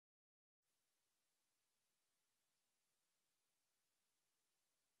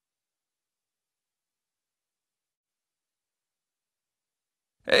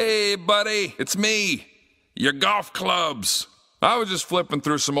Hey, buddy, it's me, your golf clubs. I was just flipping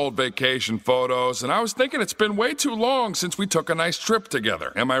through some old vacation photos, and I was thinking it's been way too long since we took a nice trip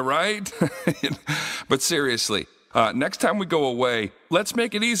together. Am I right? But seriously, next time we go away, let's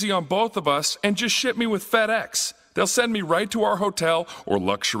make it easy on both of us and just ship me with FedEx. They'll send me right to our hotel or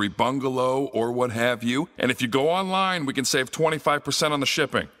luxury bungalow or what have you. And if you go online, we can save 25% on the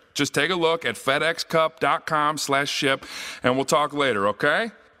shipping. Just take a look at FedExCup.com/ship, and we'll talk later,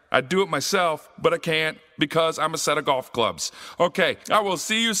 okay? I'd do it myself, but I can't because I'm a set of golf clubs. Okay, I will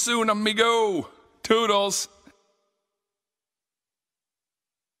see you soon, amigo. Toodles.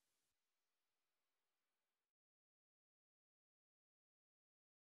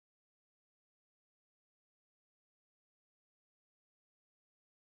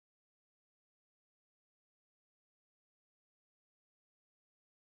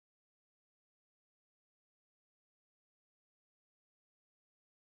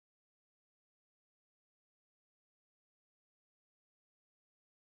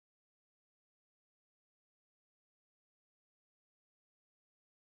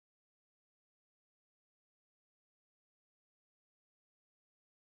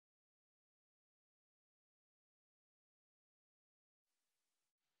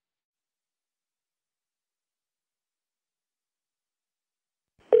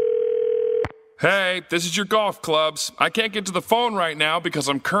 Hey, this is your golf clubs. I can't get to the phone right now because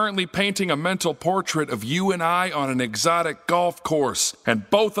I'm currently painting a mental portrait of you and I on an exotic golf course, and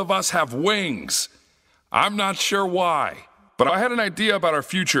both of us have wings. I'm not sure why, but I had an idea about our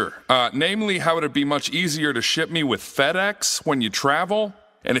future, namely how it'd be much easier to ship me with FedEx when you travel,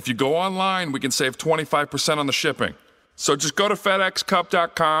 and if you go online, we can save 25% on the shipping. So just go to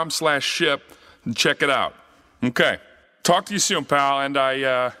FedExCup.com/ship and check it out. Okay, talk to you soon, pal, and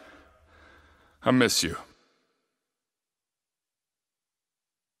I miss you.